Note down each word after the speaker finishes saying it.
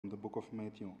book of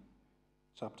Matthew,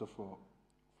 chapter 4,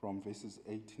 from verses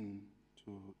 18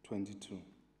 to 22.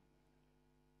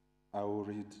 I will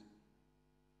read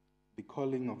the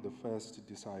calling of the first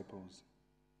disciples.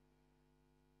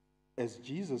 As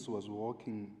Jesus was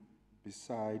walking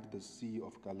beside the Sea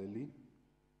of Galilee,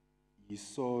 he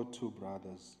saw two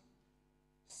brothers,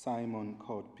 Simon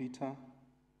called Peter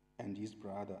and his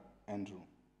brother Andrew.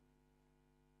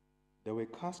 They were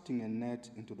casting a net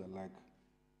into the lake,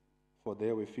 for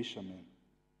they were fishermen.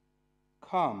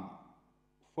 "Come,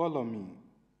 follow me,"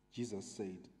 Jesus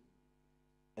said,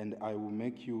 "and I will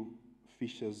make you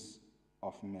fishers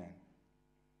of men."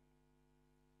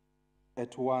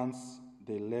 At once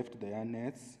they left their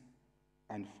nets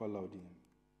and followed him.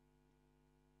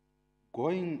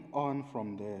 Going on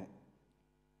from there,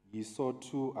 he saw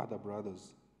two other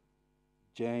brothers,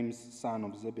 James, son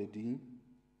of Zebedee,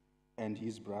 and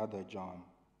his brother John.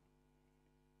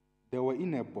 They were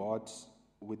in a boat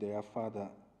with their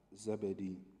father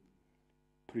Zebedee,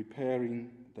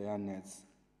 preparing their nets.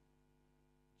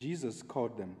 Jesus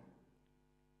called them,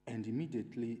 and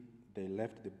immediately they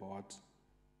left the boat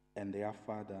and their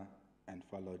father and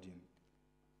followed him.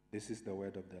 This is the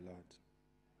word of the Lord.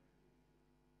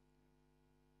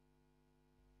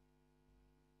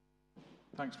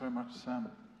 Thanks very much, Sam.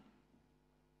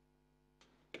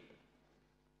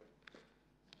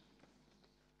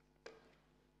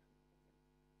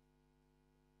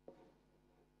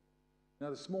 Now,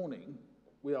 this morning,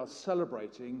 we are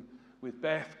celebrating with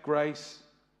Beth, Grace,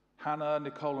 Hannah,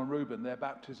 Nicole, and Reuben their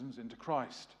baptisms into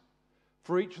Christ.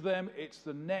 For each of them, it's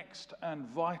the next and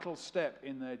vital step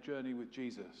in their journey with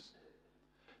Jesus.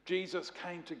 Jesus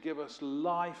came to give us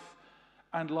life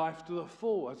and life to the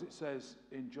full, as it says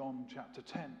in John chapter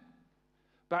 10.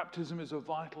 Baptism is a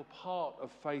vital part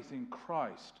of faith in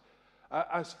Christ.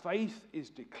 As faith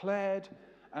is declared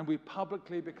and we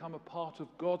publicly become a part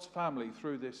of God's family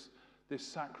through this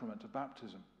sacrament of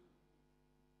baptism.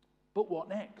 But what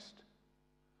next?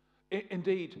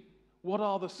 Indeed, what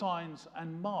are the signs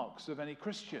and marks of any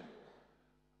Christian?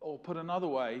 Or put another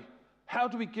way, how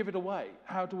do we give it away?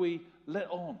 How do we let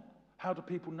on? How do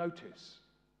people notice?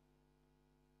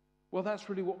 Well, that's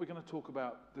really what we're going to talk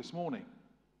about this morning.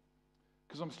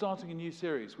 Because I'm starting a new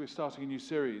series. We're starting a new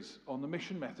series on the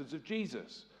mission methods of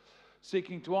Jesus,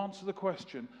 seeking to answer the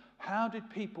question, how did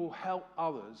people help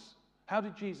others? How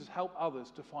did Jesus help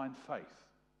others to find faith?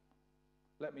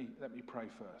 Let me pray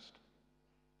first.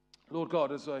 Lord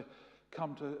God, as I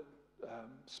come to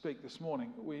speak this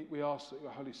morning, we ask that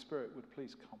your Holy Spirit would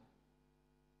please come.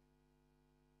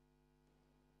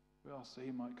 We ask that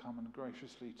he might come and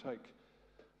graciously take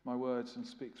my words and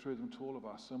speak through them to all of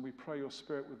us. And we pray your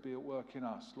Spirit would be at work in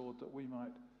us, Lord, that we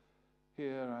might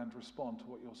hear and respond to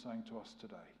what you're saying to us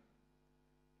today.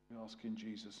 We ask in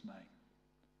Jesus' name.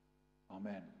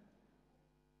 Amen.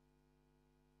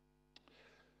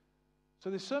 So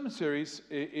this sermon series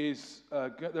is, there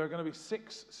are going to be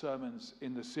 6 sermons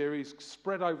in the series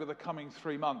spread over the coming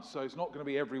 3 months. So it's not going to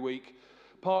be every week,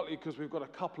 partly because we've got a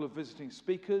couple of visiting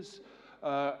speakers,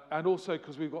 and also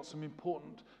because we've got some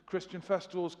important Christian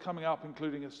festivals coming up,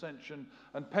 including Ascension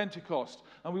and Pentecost.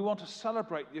 And we want to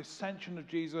celebrate the ascension of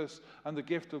Jesus and the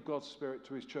gift of God's Spirit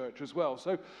to his church as well.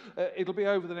 So it'll be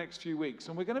over the next few weeks.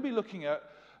 And we're going to be looking at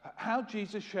how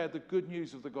Jesus shared the good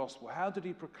news of the gospel. How did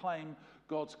he proclaim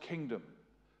God's kingdom?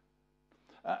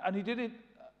 And he did it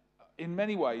in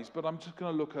many ways, but I'm just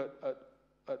going to look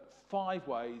at 5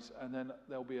 ways, and then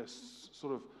there'll be a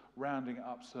sort of rounding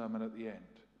up sermon at the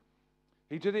end.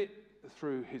 He did it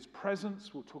through his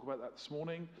presence. We'll talk about that this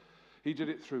morning. He did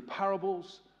it through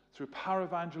parables, through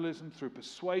paraevangelism, through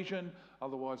persuasion,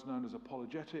 otherwise known as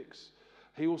apologetics.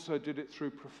 He also did it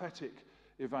through prophetic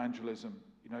evangelism.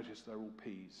 You notice they're all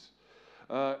P's.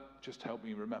 Just help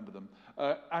me remember them.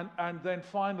 And then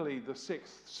finally, the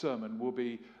 6th sermon will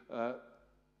be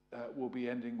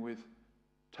ending with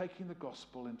taking the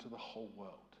gospel into the whole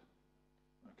world.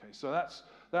 Okay, so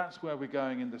that's where we're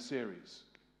going in the series.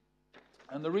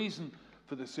 And the reason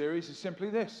for the series is simply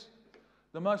this.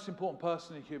 The most important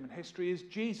person in human history is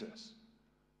Jesus,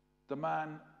 the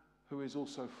man who is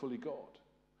also fully God.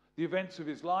 The events of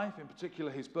his life, in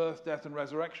particular his birth, death, and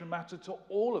resurrection, matter to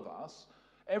all of us,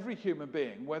 every human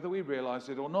being, whether we realize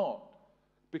it or not,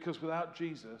 because without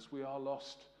Jesus, we are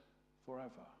lost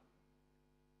forever.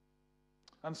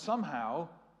 And somehow,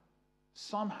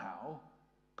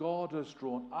 God has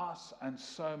drawn us and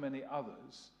so many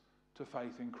others to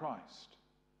faith in Christ.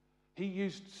 He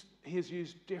has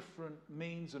used different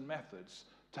means and methods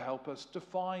to help us to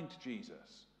find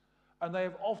Jesus. And they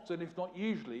have often, if not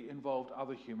usually, involved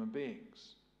other human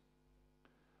beings.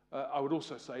 I would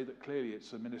also say that clearly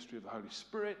it's a ministry of the Holy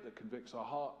Spirit that convicts our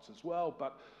hearts as well.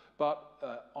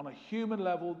 But on a human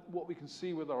level, what we can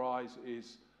see with our eyes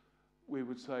is we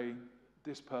would say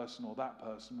this person or that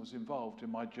person was involved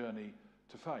in my journey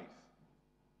to faith.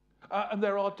 And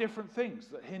there are different things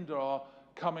that hinder our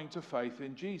coming to faith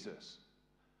in Jesus.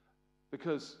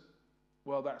 Because,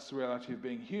 well, that's the reality of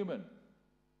being human.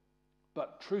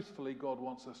 But truthfully, God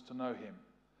wants us to know him,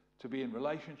 to be in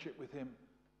relationship with him,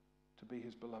 to be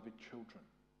his beloved children.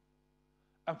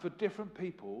 And for different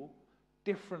people,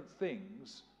 different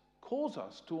things cause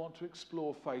us to want to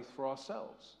explore faith for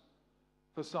ourselves.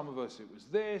 For some of us it was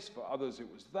this, for others it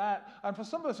was that, and for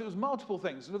some of us it was multiple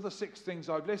things. And of the 6 things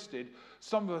I've listed,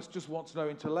 some of us just want to know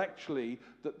intellectually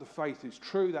that the faith is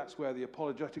true. That's where the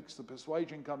apologetics, the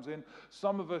persuasion comes in.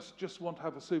 Some of us just want to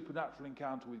have a supernatural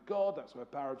encounter with God. That's where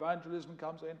paraevangelism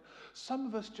comes in. Some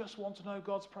of us just want to know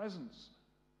God's presence.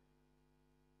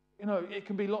 You know, it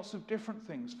can be lots of different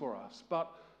things for us, but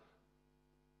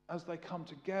as they come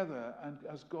together and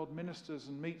as God ministers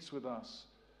and meets with us,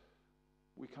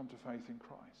 we come to faith in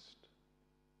Christ.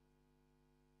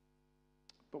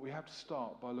 But we have to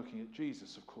start by looking at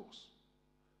Jesus, of course.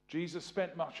 Jesus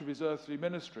spent much of his earthly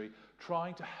ministry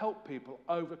trying to help people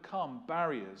overcome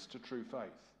barriers to true faith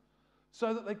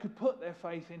so that they could put their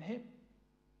faith in him.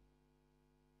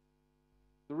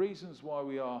 The reasons why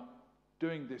we are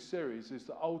doing this series is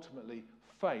that ultimately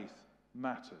faith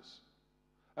matters.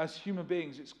 As human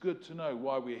beings, it's good to know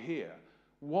why we're here,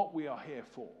 what we are here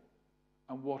for,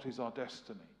 and what is our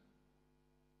destiny.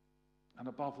 And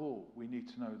above all, we need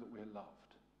to know that we're loved.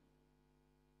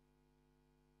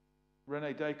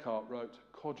 René Descartes wrote,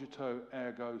 "Cogito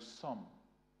ergo sum,"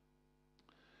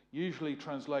 usually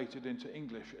translated into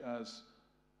English as,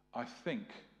 "I think,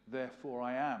 therefore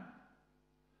I am,"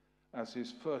 as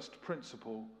his first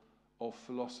principle of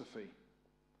philosophy.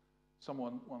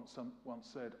 Someone once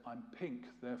said, "I'm pink,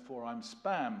 therefore I'm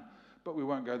spam," but we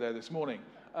won't go there this morning.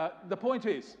 The point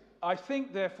is, "I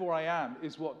think, therefore I am,"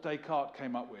 is what Descartes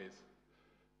came up with.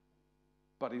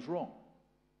 But he's wrong.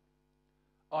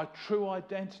 Our true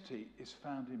identity is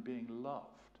found in being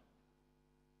loved.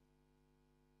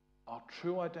 Our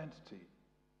true identity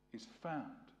is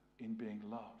found in being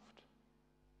loved.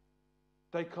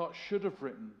 Descartes should have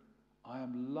written, "I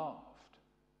am loved,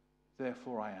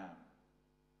 therefore I am."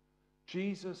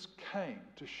 Jesus came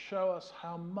to show us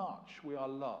how much we are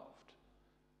loved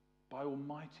by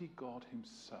Almighty God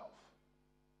himself.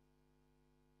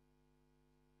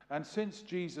 And since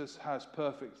Jesus has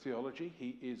perfect theology,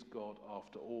 he is God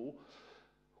after all,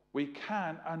 we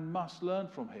can and must learn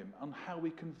from him on how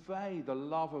we convey the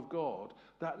love of God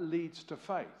that leads to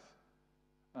faith.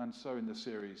 And so in the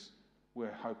series,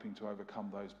 we're hoping to overcome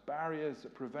those barriers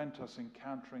that prevent us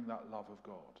encountering that love of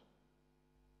God.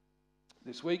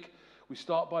 This week, we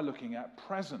start by looking at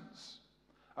presence.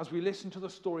 As we listen to the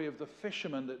story of the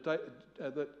fishermen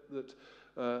that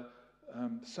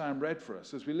Sam read for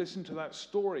us, as we listen to that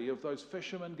story of those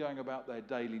fishermen going about their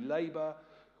daily labor,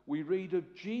 we read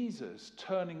of Jesus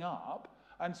turning up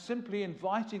and simply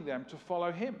inviting them to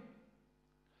follow him.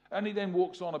 And he then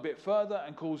walks on a bit further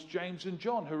and calls James and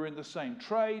John, who are in the same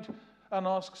trade, and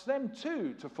asks them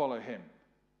too to follow him.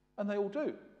 And they all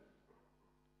do.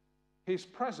 His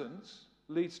presence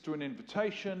leads to an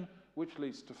invitation, which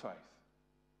leads to faith.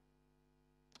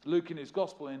 Luke in his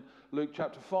gospel, in Luke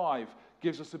chapter 5,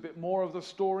 gives us a bit more of the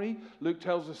story. Luke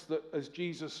tells us that as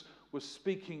Jesus was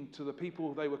speaking to the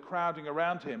people, they were crowding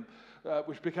around him,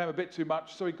 which became a bit too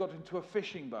much, so he got into a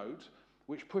fishing boat,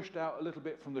 which pushed out a little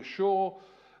bit from the shore,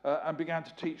 and began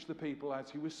to teach the people as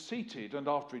he was seated. And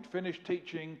after he'd finished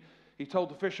teaching, he told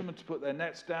the fishermen to put their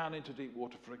nets down into deep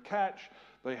water for a catch.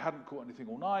 They hadn't caught anything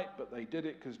all night, but they did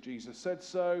it because Jesus said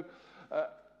so.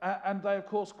 And they, of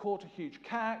course, caught a huge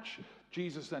catch.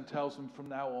 Jesus then tells them from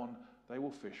now on, they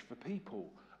will fish for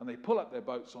people. And they pull up their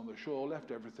boats on the shore,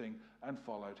 left everything, and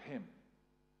followed him.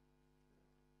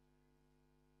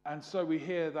 And so we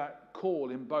hear that call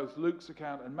in both Luke's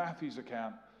account and Matthew's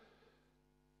account.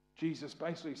 Jesus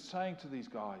basically saying to these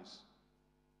guys,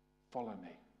 follow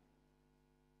me.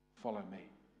 Follow me.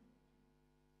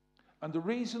 And the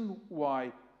reason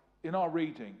why, in our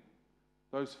reading,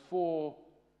 those four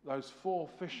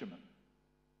fishermen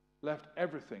left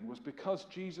everything was because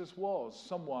Jesus was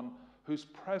someone whose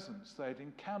presence they had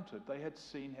encountered. They had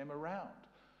seen him around.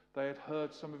 They had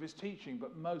heard some of his teaching,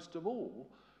 but most of all,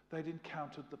 they'd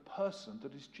encountered the person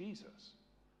that is Jesus.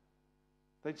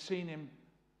 They'd seen him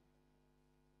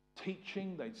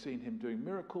teaching, they'd seen him doing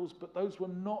miracles, but those were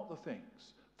not the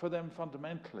things. For them,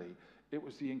 fundamentally, it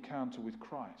was the encounter with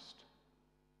Christ.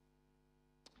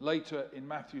 Later in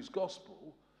Matthew's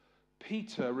Gospel,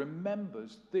 Peter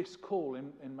remembers this call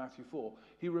in Matthew 4.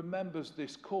 He remembers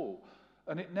this call,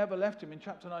 and it never left him. In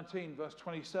chapter 19, verse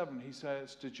 27, he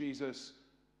says to Jesus,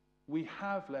 "We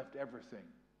have left everything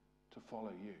to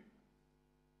follow you."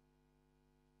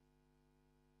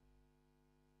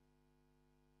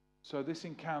 So this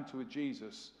encounter with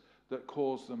Jesus that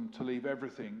caused them to leave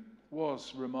everything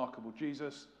was remarkable.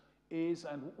 Jesus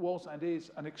was and is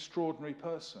an extraordinary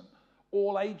person.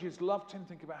 All ages loved him.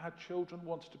 Think about how children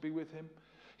wanted to be with him.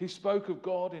 He spoke of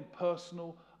God in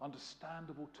personal,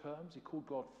 understandable terms. He called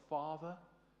God Father.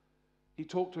 He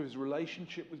talked of his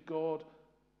relationship with God,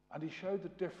 and he showed the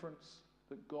difference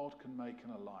that God can make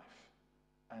in a life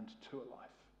and to a life.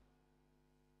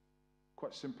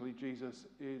 Quite simply, Jesus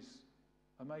is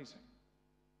amazing.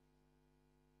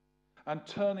 And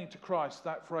turning to Christ,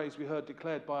 that phrase we heard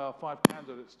declared by our 5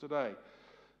 candidates today,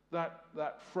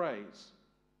 that phrase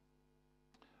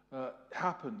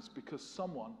happens because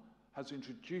someone has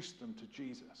introduced them to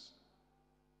Jesus.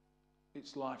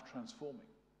 It's life transforming.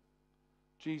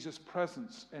 Jesus'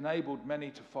 presence enabled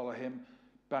many to follow him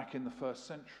back in the first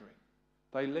century.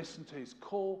 They listened to his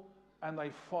call and they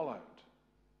followed.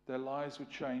 Their lives were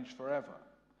changed forever.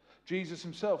 Jesus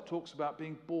himself talks about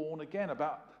being born again,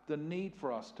 about the need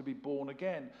for us to be born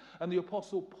again. And the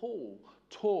Apostle Paul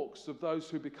talks of those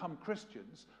who become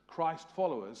Christians, Christ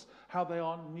followers, how they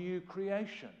are new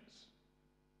creations.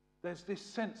 There's this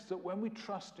sense that when we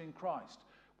trust in Christ,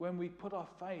 when we put our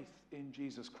faith in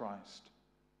Jesus Christ,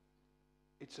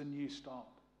 it's a new start.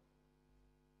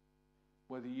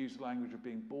 Whether you use the language of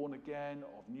being born again,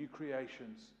 of new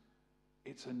creations,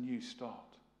 it's a new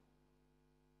start.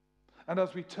 And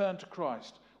as we turn to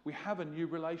Christ, we have a new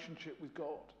relationship with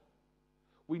God.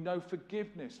 We know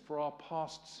forgiveness for our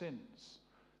past sins,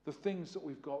 the things that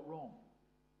we've got wrong.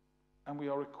 And we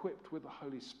are equipped with the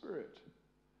Holy Spirit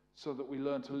so that we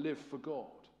learn to live for God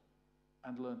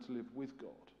and learn to live with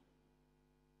God.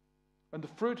 And the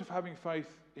fruit of having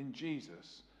faith in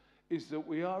Jesus is that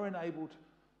we are enabled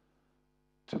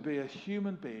to be a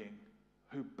human being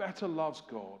who better loves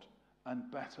God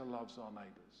and better loves our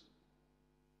neighbours.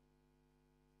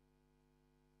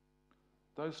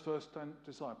 Those first 10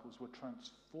 disciples were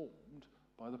transformed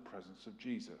by the presence of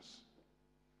Jesus.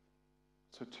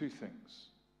 So 2 things.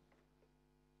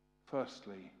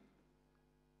 Firstly,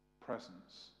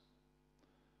 presence.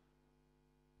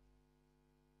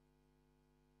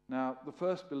 Now, the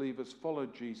first believers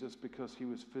followed Jesus because he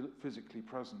was physically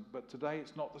present, but today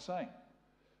it's not the same.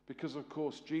 Because, of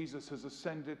course, Jesus has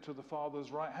ascended to the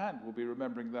Father's right hand. We'll be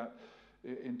remembering that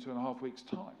in 2.5 weeks'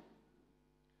 time.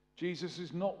 Jesus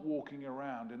is not walking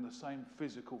around in the same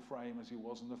physical frame as he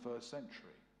was in the first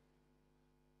century.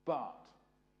 But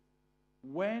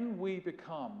when we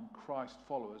become Christ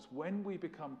followers, when we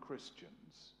become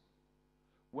Christians,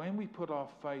 when we put our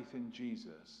faith in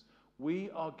Jesus,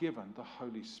 we are given the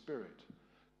Holy Spirit.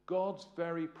 God's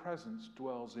very presence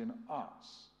dwells in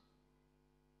us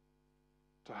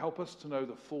to help us to know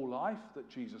the full life that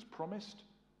Jesus promised.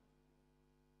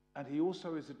 And he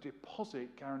also is a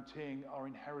deposit guaranteeing our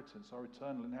inheritance, our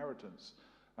eternal inheritance,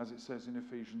 as it says in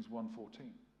Ephesians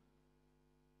 1:14.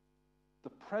 The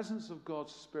presence of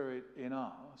God's Spirit in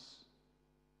us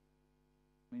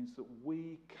means that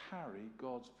we carry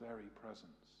God's very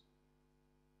presence.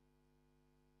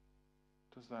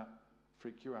 Does that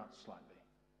freak you out slightly?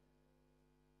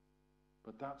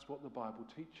 But that's what the Bible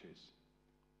teaches.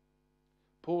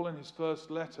 Paul, in his first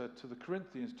letter to the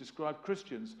Corinthians, described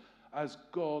Christians as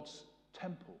God's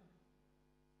temple.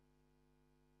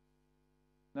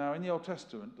 Now, in the Old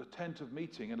Testament, the tent of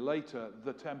meeting, and later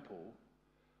the temple,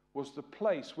 was the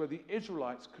place where the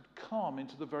Israelites could come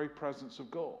into the very presence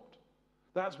of God.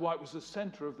 That's why it was the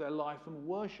center of their life and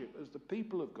worship as the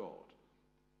people of God.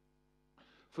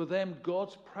 For them,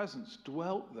 God's presence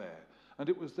dwelt there, and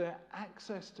it was their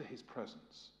access to his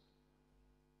presence.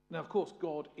 Now, of course,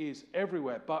 God is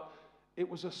everywhere, but it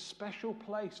was a special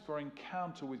place for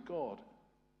encounter with God.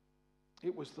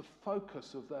 It was the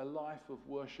focus of their life of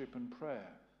worship and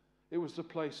prayer. It was the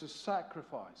place of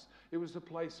sacrifice. It was the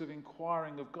place of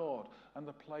inquiring of God and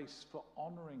the place for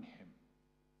honoring him.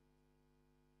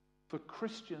 For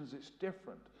Christians, it's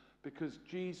different because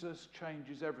Jesus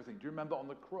changes everything. Do you remember on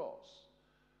the cross?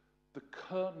 The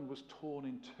curtain was torn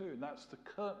in two, and that's the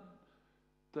curtain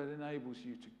that enables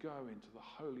you to go into the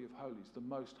Holy of Holies, the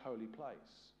most holy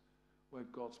place, where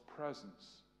God's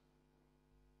presence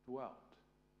dwelt.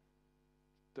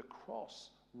 The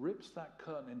cross rips that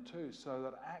curtain in two so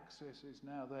that access is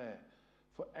now there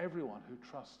for everyone who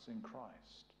trusts in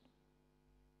Christ.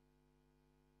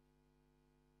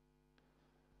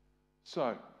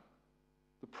 So,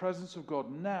 the presence of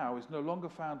God now is no longer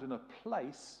found in a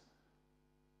place,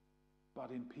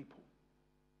 but in people.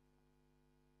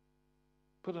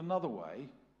 Put another way,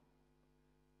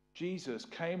 Jesus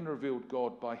came and revealed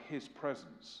God by his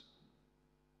presence.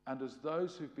 And as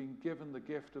those who've been given the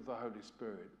gift of the Holy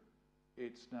Spirit,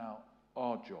 it's now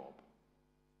our job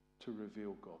to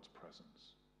reveal God's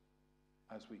presence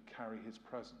as we carry his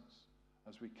presence,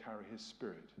 as we carry his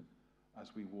Spirit,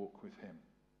 as we walk with him.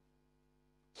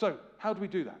 So, how do we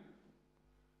do that?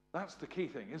 That's the key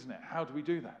thing, isn't it? How do we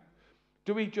do that?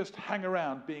 Do we just hang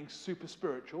around being super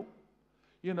spiritual?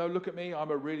 You know, look at me,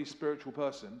 I'm a really spiritual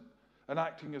person, and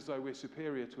acting as though we're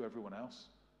superior to everyone else?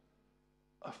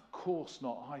 Of course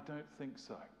not. I don't think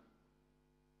so.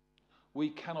 We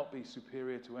cannot be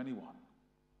superior to anyone.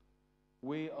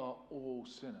 We are all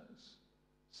sinners,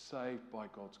 saved by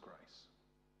God's grace,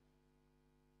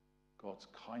 God's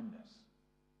kindness,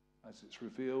 as it's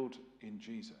revealed in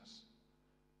Jesus.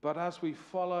 But as we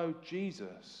follow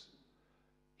Jesus,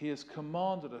 he has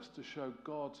commanded us to show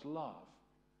God's love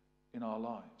in our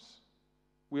lives.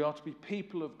 We are to be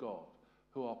people of God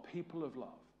who are people of love,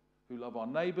 who love our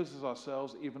neighbours as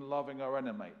ourselves, even loving our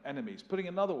enemies. Putting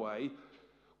another way,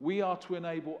 we are to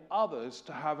enable others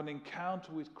to have an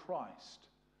encounter with Christ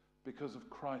because of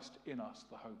Christ in us,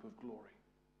 the hope of glory.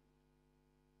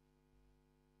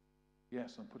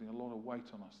 Yes, I'm putting a lot of weight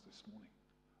on us this morning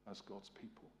as God's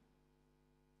people.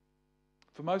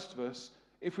 For most of us,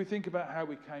 if we think about how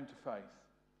we came to faith,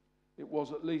 it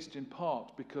was at least in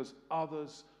part because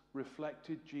others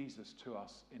reflected Jesus to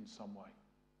us in some way.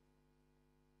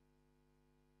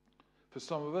 For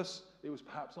some of us, it was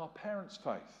perhaps our parents'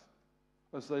 faith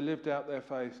as they lived out their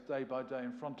faith day by day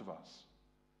in front of us.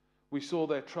 We saw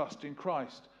their trust in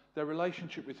Christ, their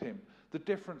relationship with him, the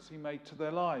difference he made to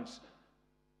their lives.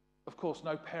 Of course,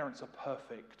 no parents are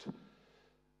perfect.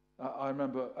 I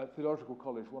remember at theological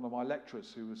college, one of my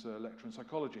lecturers, who was a lecturer in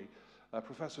psychology, a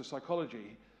professor of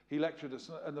psychology, he lectured us,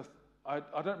 and I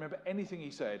don't remember anything he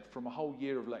said from a whole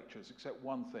year of lectures except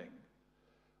one thing.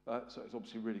 So it's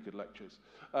obviously really good lectures.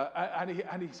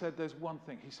 And he said there's one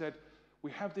thing. He said,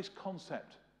 we have this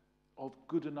concept of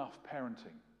good enough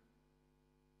parenting.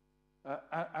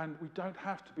 And we don't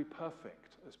have to be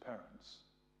perfect as parents.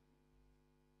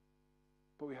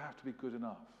 But we have to be good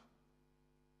enough.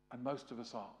 And most of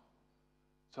us are.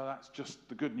 So that's just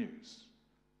the good news.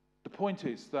 The point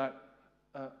is that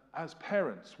as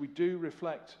parents, we do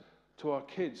reflect to our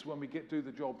kids when we do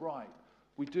the job right.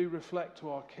 We do reflect to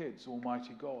our kids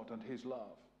Almighty God and his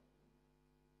love.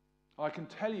 I can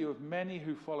tell you of many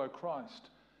who follow Christ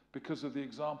because of the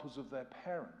examples of their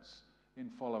parents in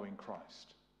following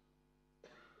Christ.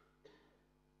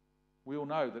 We all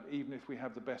know that even if we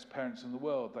have the best parents in the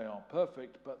world, they aren't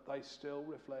perfect, but they still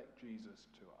reflect Jesus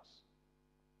to us.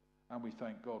 And we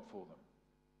thank God for them.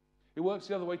 It works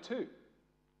the other way too.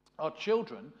 Our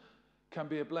children can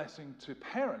be a blessing to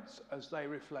parents as they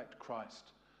reflect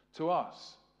Christ to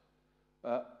us.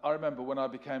 I remember when I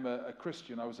became a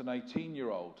Christian, I was an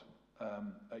 18-year-old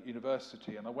at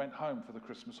university, and I went home for the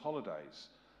Christmas holidays.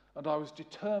 And I was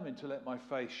determined to let my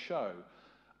faith show.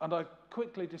 And I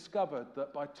quickly discovered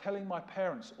that by telling my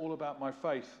parents all about my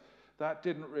faith, that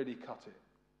didn't really cut it,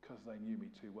 because they knew me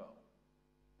too well.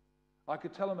 I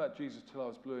could tell them about Jesus till I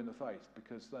was blue in the face,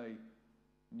 because they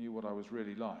knew what I was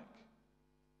really like.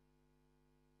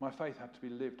 My faith had to be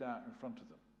lived out in front of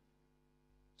them.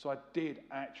 So I did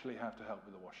actually have to help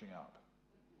with the washing up.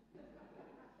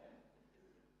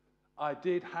 I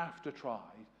did have to try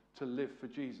to live for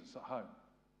Jesus at home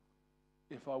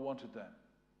if I wanted them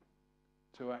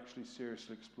to actually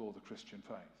seriously explore the Christian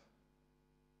faith.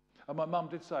 And my mum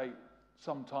did say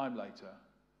some time later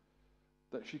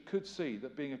that she could see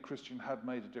that being a Christian had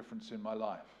made a difference in my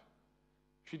life.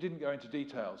 She didn't go into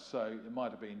details, so it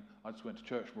might have been I just went to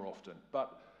church more often,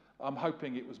 but I'm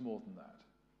hoping it was more than that.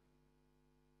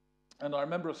 And I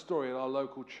remember a story at our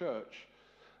local church.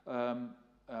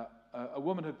 A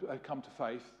woman had come to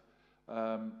faith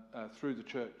through the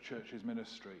church's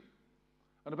ministry.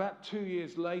 And about 2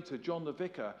 years later, John the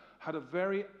vicar had a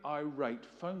very irate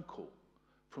phone call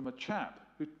from a chap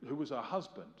who was her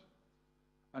husband,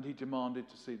 and he demanded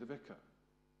to see the vicar.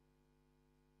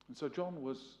 And so John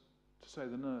was, to say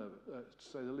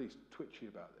the least, twitchy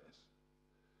about this.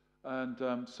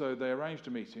 And so they arranged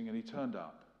a meeting, and he turned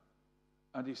up.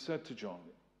 And he said to John,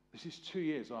 this is 2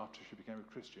 years after she became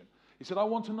a Christian, he said, I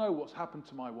want to know what's happened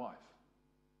to my wife.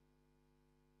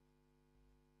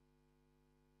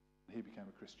 He became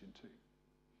a Christian too.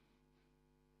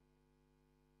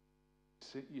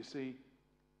 You see,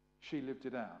 she lived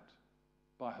it out.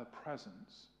 By her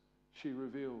presence, she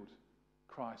revealed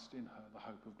Christ in her, the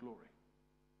hope of glory.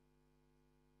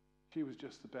 She was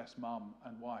just the best mum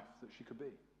and wife that she could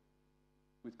be.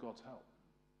 with God's help.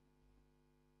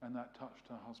 And that touched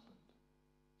her husband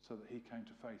so that he came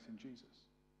to faith in Jesus.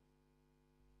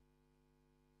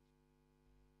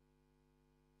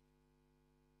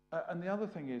 And the other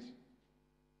thing is,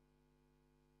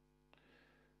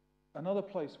 another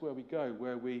place where we go,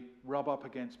 where we rub up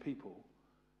against people,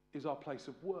 is our place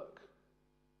of work.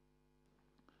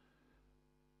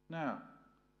 Now,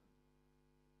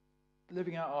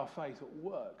 living out our faith at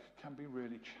work can be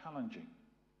really challenging.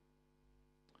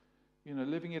 You know,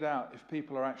 living it out, if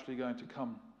people are actually going to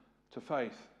come to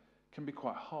faith, can be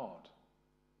quite hard.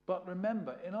 But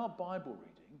remember, in our Bible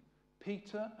reading,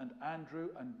 Peter and Andrew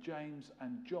and James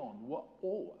and John were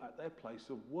all at their place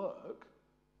of work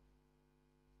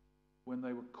when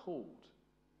they were called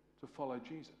to follow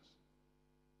Jesus.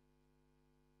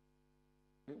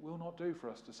 It will not do for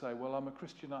us to say, well, I'm a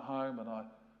Christian at home and I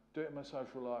do it in my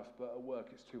social life, but at work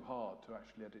it's too hard to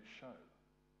actually let it show.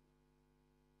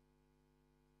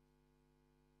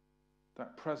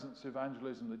 That presence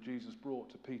evangelism that Jesus brought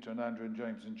to Peter and Andrew and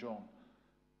James and John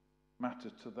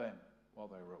mattered to them while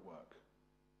they were at work.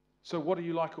 So what are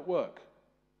you like at work?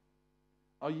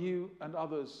 Are you and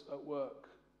others at work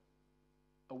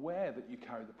aware that you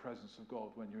carry the presence of God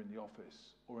when you're in the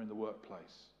office or in the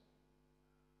workplace?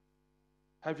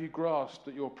 Have you grasped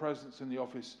that your presence in the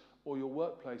office or your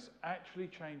workplace actually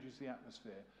changes the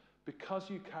atmosphere? Because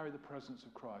you carry the presence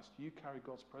of Christ, you carry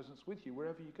God's presence with you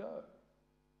wherever you go.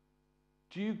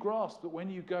 Do you grasp that when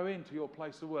you go into your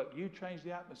place of work, you change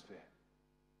the atmosphere?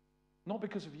 Not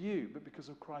because of you, but because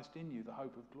of Christ in you, the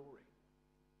hope of glory.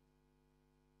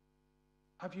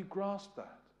 Have you grasped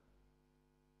that?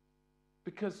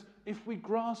 Because if we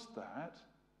grasp that,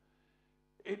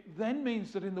 it then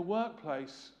means that in the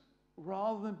workplace,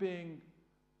 rather than being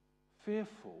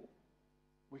fearful,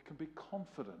 we can be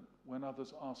confident when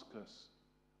others ask us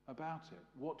about it.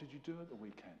 What did you do at the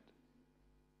weekend?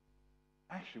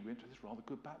 Actually, we went to this rather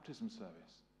good baptism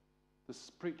service. The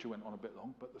preacher went on a bit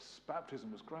long, but the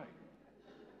baptism was great.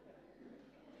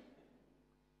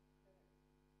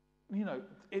 You know,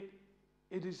 it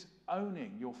is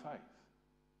owning your faith.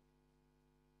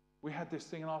 We had this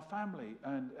thing in our family,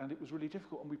 and it was really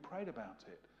difficult, and we prayed about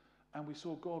it, and we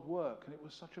saw God work, and it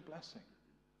was such a blessing.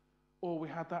 Or we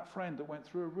had that friend that went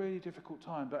through a really difficult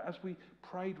time, but as we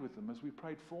prayed with them, as we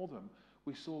prayed for them,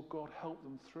 we saw God help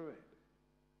them through it.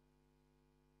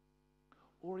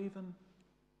 Or even,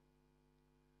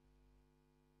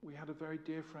 we had a very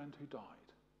dear friend who died.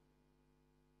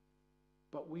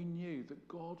 But we knew that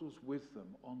God was with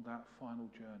them on that final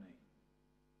journey.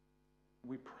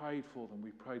 We prayed for them, we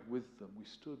prayed with them, we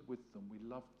stood with them, we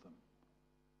loved them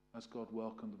as God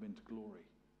welcomed them into glory.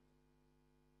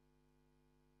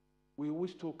 We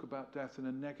always talk about death in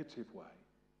a negative way,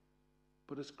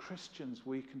 but as Christians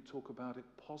we can talk about it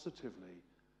positively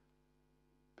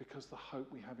because the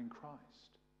hope we have in Christ.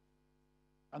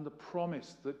 And the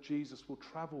promise that Jesus will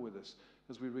travel with us,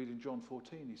 as we read in John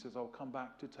 14. He says, I'll come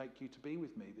back to take you to be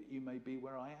with me, that you may be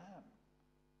where I am.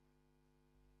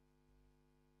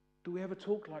 Do we ever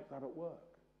talk like that at work?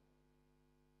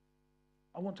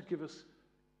 I want to give us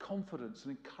confidence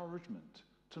and encouragement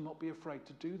to not be afraid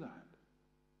to do that.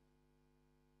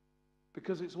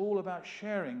 Because it's all about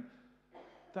sharing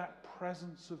that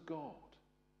presence of God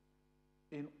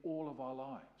in all of our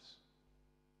lives.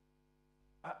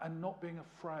 And not being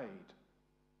afraid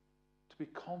to be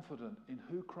confident in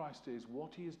who Christ is,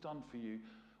 what he has done for you,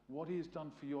 what he has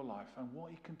done for your life, and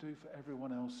what he can do for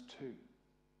everyone else too.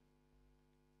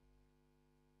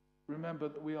 Remember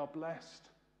that we are blessed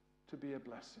to be a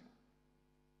blessing.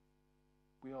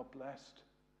 We are blessed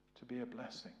to be a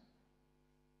blessing.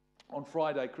 On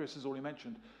Friday, Chris has already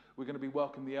mentioned, we're going to be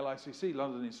welcoming the LICC,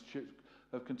 London Institute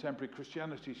of Contemporary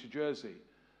Christianity, to Jersey.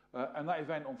 And that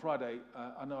event on Friday,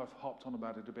 I know I've harped on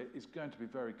about it a bit, is going to be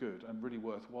very good and really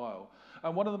worthwhile.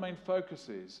 And one of the main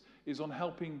focuses is on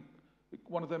helping,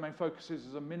 one of their main focuses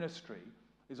as a ministry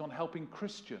is on helping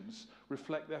Christians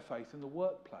reflect their faith in the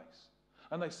workplace.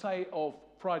 And they say of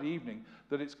Friday evening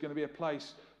that it's going to be a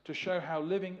place to show how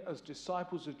living as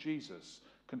disciples of Jesus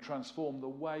can transform the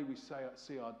way we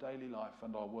see our daily life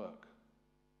and our work.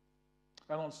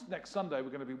 And on next Sunday, we're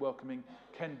going to be welcoming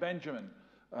Ken Benjamin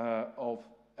of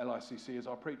LICC as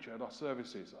our preacher at our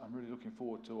services. I'm really looking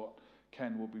forward to what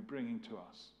Ken will be bringing to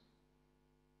us.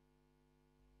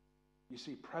 You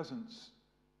see, presence,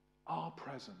 our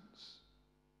presence,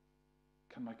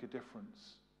 can make a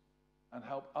difference and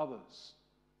help others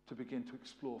to begin to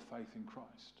explore faith in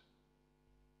Christ.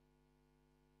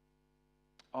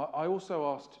 I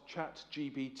also asked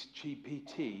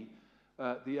ChatGPT,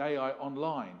 the AI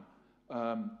online,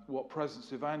 what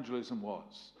presence evangelism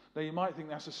was. Now, you might think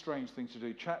that's a strange thing to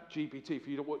do. ChatGPT,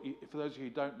 for those of you who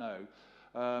don't know,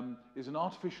 is an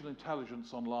artificial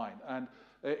intelligence online, and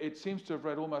it seems to have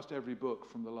read almost every book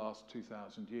from the last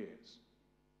 2,000 years.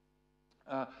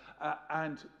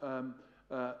 And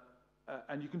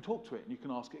you can talk to it, and you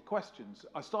can ask it questions.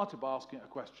 I started by asking it a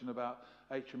question about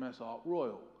HMS Ark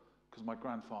Royal, because my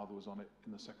grandfather was on it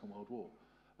in the Second World War.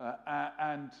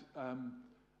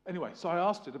 Anyway, so I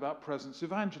asked it about presence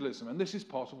evangelism, and this is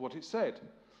part of what it said.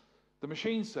 The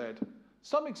machine said,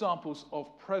 some examples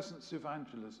of presence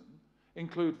evangelism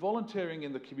include volunteering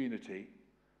in the community,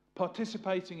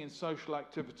 participating in social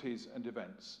activities and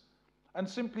events, and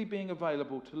simply being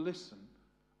available to listen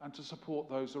and to support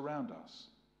those around us.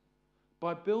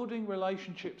 By building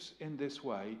relationships in this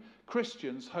way,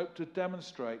 Christians hope to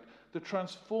demonstrate the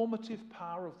transformative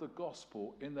power of the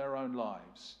gospel in their own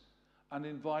lives and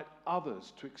invite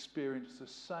others to experience the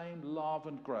same love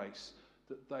and grace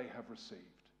that they have received.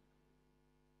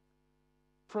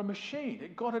 For a machine,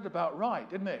 it got it about right,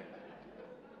 didn't it?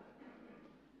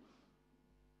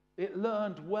 It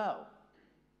learned well.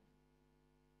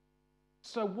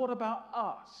 So what about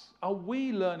us? Are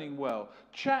we learning well?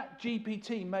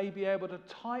 ChatGPT may be able to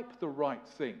type the right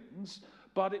things,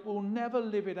 but it will never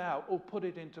live it out or put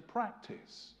it into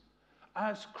practice.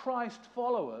 As Christ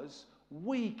followers,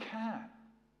 we can.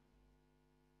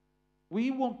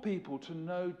 We want people to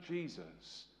know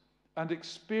Jesus and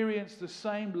experience the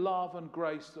same love and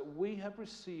grace that we have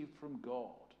received from God.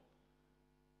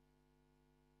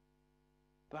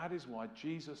 That is why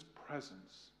Jesus'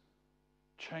 presence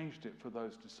changed it for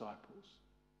those disciples.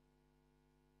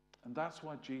 And that's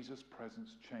why Jesus'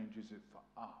 presence changes it for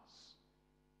us.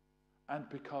 And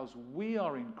because we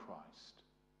are in Christ,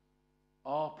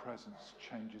 our presence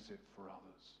changes it for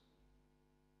others.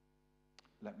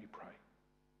 Let me pray.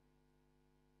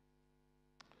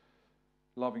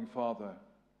 Loving Father,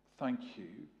 thank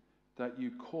you that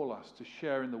you call us to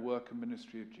share in the work and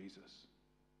ministry of Jesus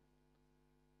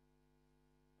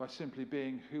by simply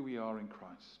being who we are in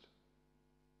Christ.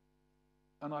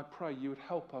 And I pray you would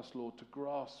help us, Lord, to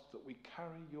grasp that we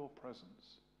carry your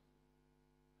presence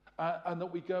and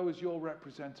that we go as your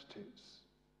representatives,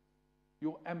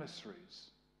 your emissaries,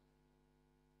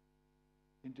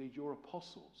 indeed your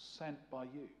apostles sent by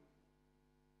you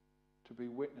to be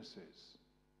witnesses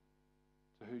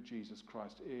to who Jesus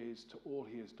Christ is, to all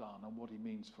he has done and what he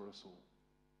means for us all.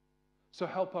 So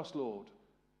help us, Lord.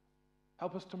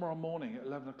 Help us tomorrow morning at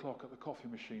 11 o'clock at the coffee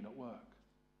machine at work.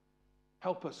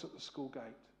 Help us at the school gate.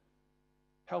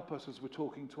 Help us as we're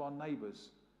talking to our neighbours.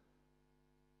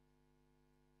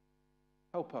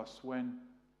 Help us when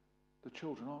the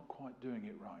children aren't quite doing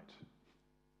it right.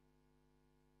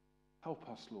 Help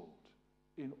us, Lord,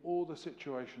 in all the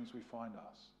situations we find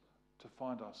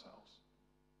ourselves,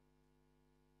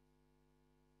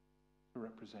 to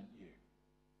represent you,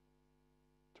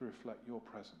 to reflect your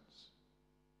presence.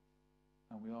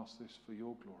 And we ask this for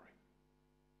your glory.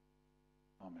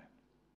 Amen.